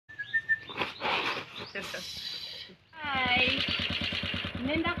Hi.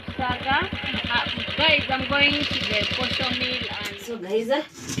 Nenda kusaga. Guys, I'm going to the posho mill and so guys,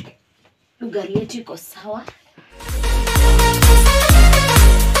 ugali yetu iko sawa.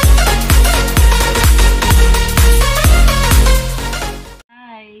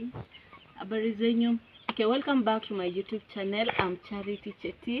 Hi. Habari zenyu. Okay, welcome back to my YouTube channel. I'm Charity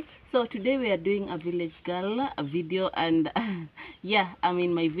Cheti. So today we are doing a village girl video, and yeah, I'm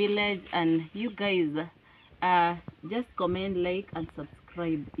in my village, and you guys just comment, like and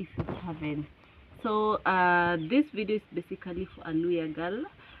subscribe if you haven't. So this video is basically for a Luhya girl.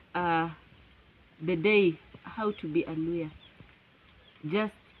 The day how to be a Luhya,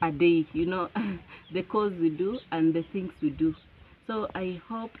 just a day, you know, the course we do and the things we do. So I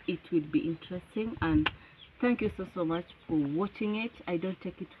hope it will be interesting, and thank you so much for watching it. I don't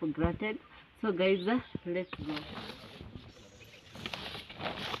take it for granted. So guys, let's go.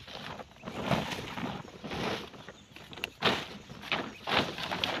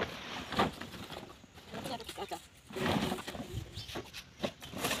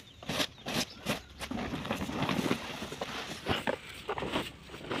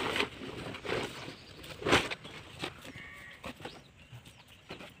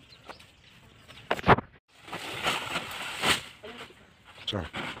 Sure.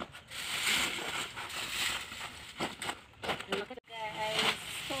 Guys,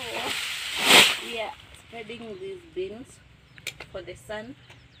 so we are spreading these beans for the sun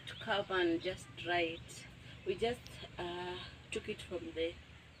to come and just dry it. We just took it from the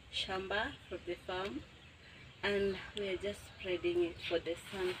shamba, from the farm, and we are just spreading it for the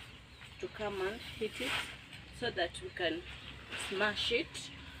sun to come and hit it so that we can smash it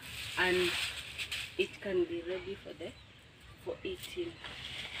and it can be ready for eating.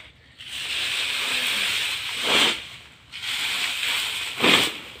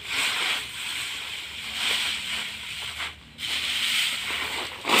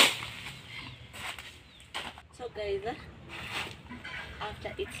 So guys,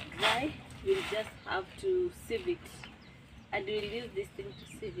 after it's dry, we'll just have to sieve it, and we'll use this thing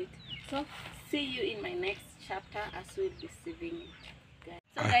to sieve it. So see you in my next chapter as we'll be sieving it, guys.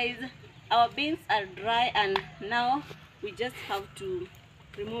 So guys, our beans are dry, and now we just have to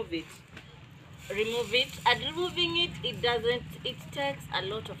remove it. And removing it, it takes a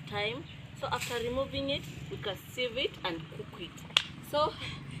lot of time. So after removing it, we can sieve it and cook it. So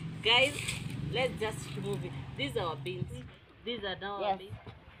guys, let's just remove it. These are our beans. These are now our beans.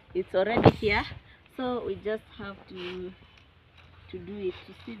 It's already here, so we just have to do it,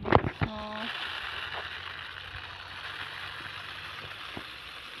 to sieve it. So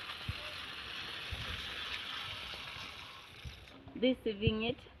this sieving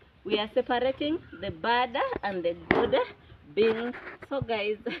it, we are separating the bad and the good beans. So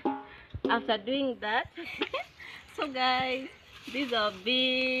guys, after doing that, so guys, these are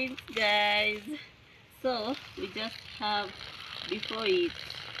beans, guys. So we just have, before it,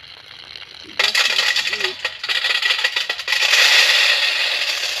 we just have to do it.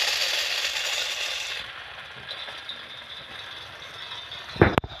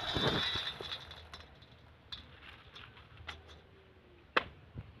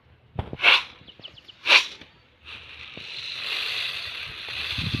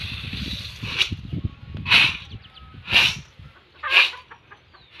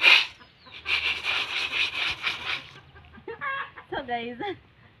 So guys,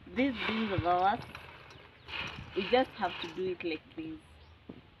 these beans of ours, we just have to do it like this.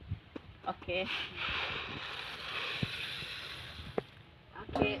 Okay.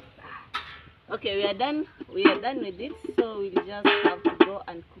 Okay, we are done with it, so we'll just have to go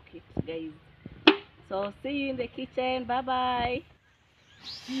and cook it, guys. So see you in the kitchen. Bye bye.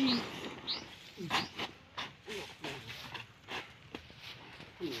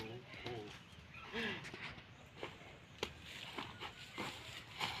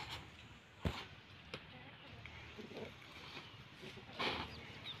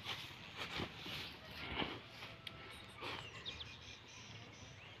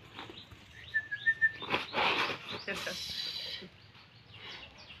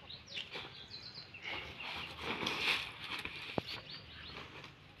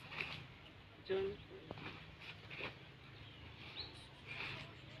 John.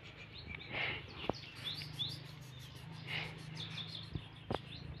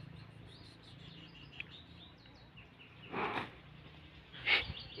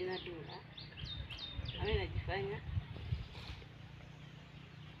 Inadunga. Ami najifanya.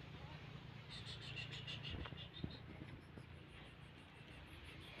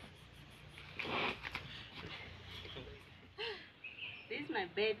 This is my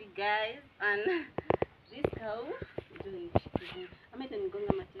baby, guys, and This cow doing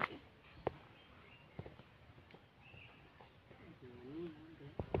amenigonga mateke.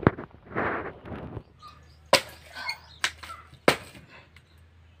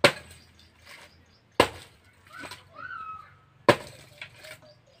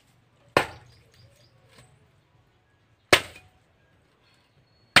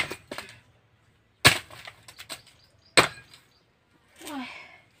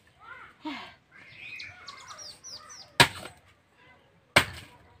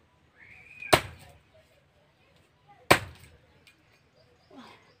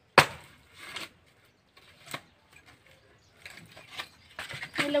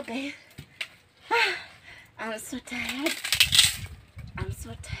 Hello guys. I'm so tired. I'm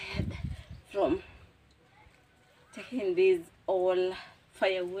so tired from taking this all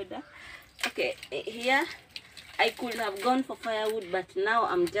firewood. Okay, here I could have gone for firewood, but now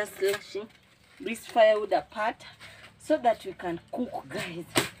I'm just slashing this firewood apart so that we can cook, guys.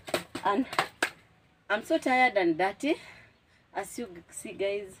 And I'm so tired and dirty, as you see,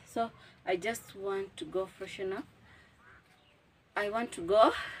 guys. So I just want to go freshen up. I want to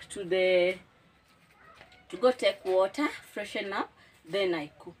go to take water, freshen up, then I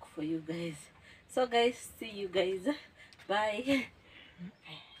cook for you guys. So guys, see you guys. Bye.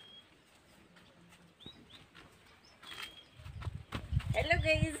 Hello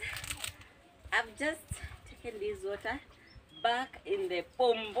guys. I've just taken this water back in the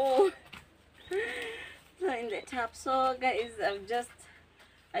pombo. In the tap. So guys,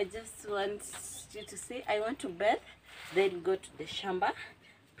 I just want you to see, I want to bathe, then go to the shamba,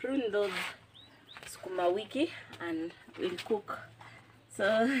 prune those sukuma wiki, and we'll cook. So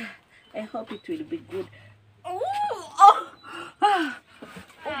I hope it will be good.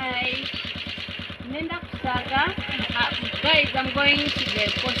 Hi. Nenda kusaga. Guys, I'm going to the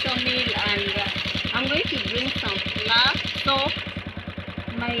posho mill and I'm going to bring some flour. So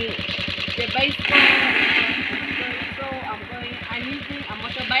the bicycle. So I'm using a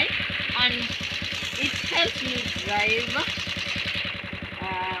motorbike and it helps me drive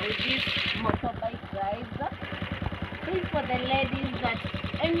with this motorbike drive. This is for the ladies, that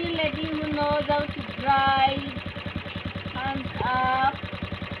any lady who knows how to drive, hands up.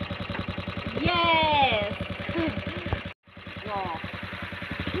 Yes. Wow.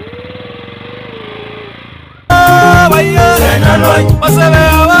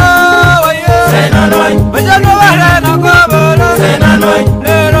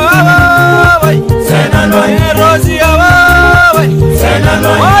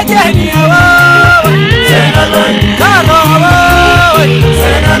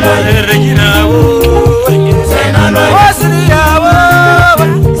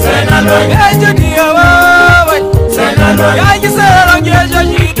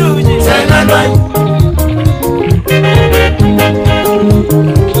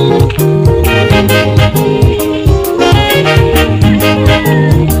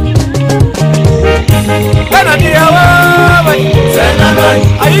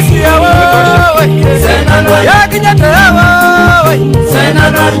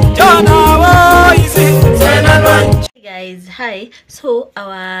 Guys, hi. So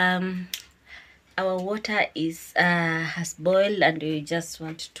our water is has boiled and we just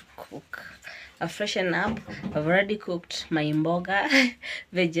want to cook. Freshen up. I've already cooked my mboga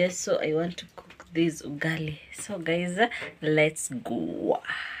veggies, so I want to cook this ugali. So guys, let's go.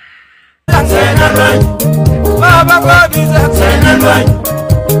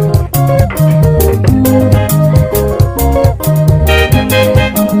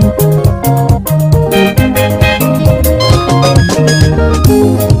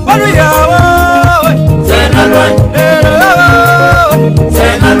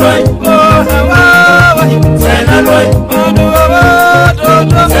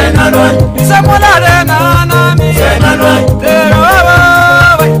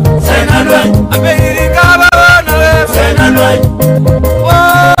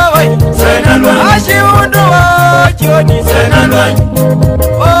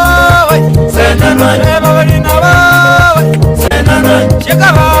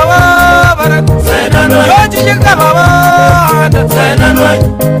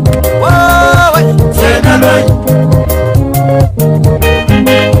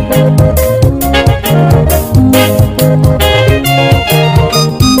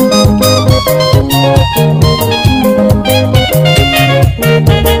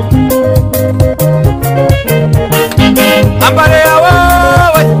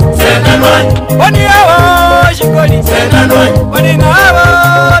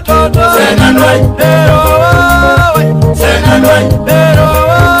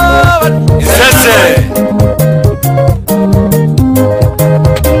 Sese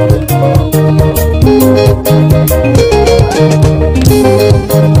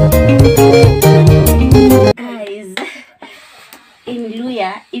in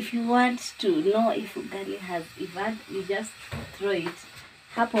Luhya, if you want to know if ugali has evared, you just throw it.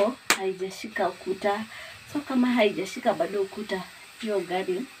 Hapo haijashika ukuta. So kama haijashika bado ukuta, hiyo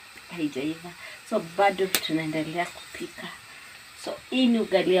ugali haijaiva. So bado tunaendelea kupika. So hii ni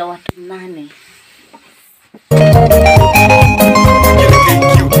ugali ya watu 8.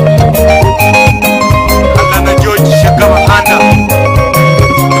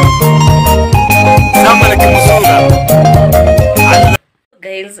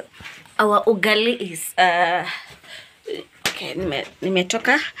 Guys, our ugali is okay,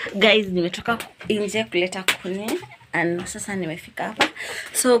 nimetoka guys, nimetoka nje kuleta kuni and sasa nimefika hapa.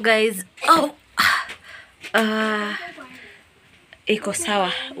 So guys, iko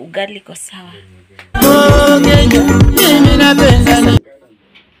sawa, ugali iko sawa.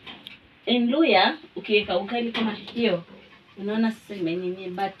 In Luhya ukiweka ugali kama hiyo, unaona sasa imenini,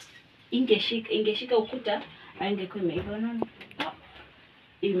 but ingeshika ukuta haingekuwa imeiva. Unaona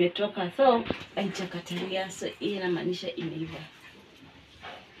imetoka, so haijakatalia, so hii inamaanisha imeiva.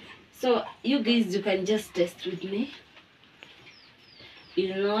 So you guys, you can just test with me,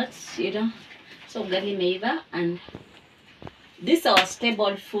 you know, so ugali imeiva. And this our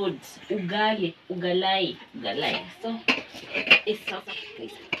staple food, ugali, ugalai. So it's so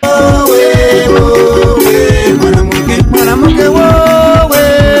please.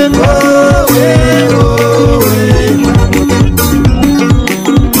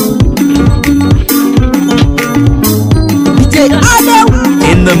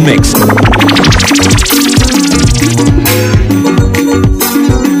 In the mix.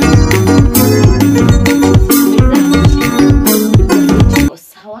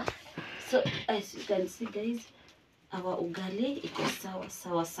 So as you can see guys, our ugali iko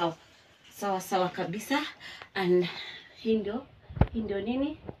sawa kabisa. And hii ndio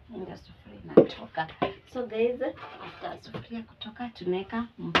nini, ndio sufuria inatoka. So guys, after sufuria kutoka tunaweka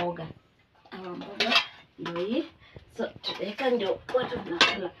mboga. Our mboga ndio hii. So tunaweka ndio watu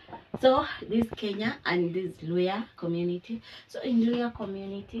tunakula. So this Kenya and this Luhya community. So in Luhya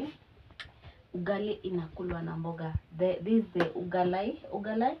community, ugali inakulwa na mboga. This the ugalai.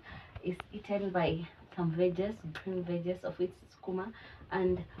 Ugalai is eaten by some veggies, green veggies of its skuma,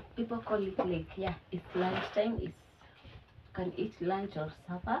 and people call it like, yeah, it's lunchtime. You can eat lunch or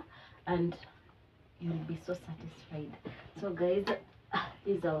supper and you'll be so satisfied. So guys,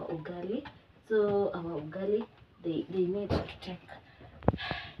 this is our ugali. So our ugali, they need to take.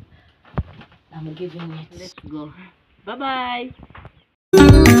 I'm giving it. Let's go. Bye bye.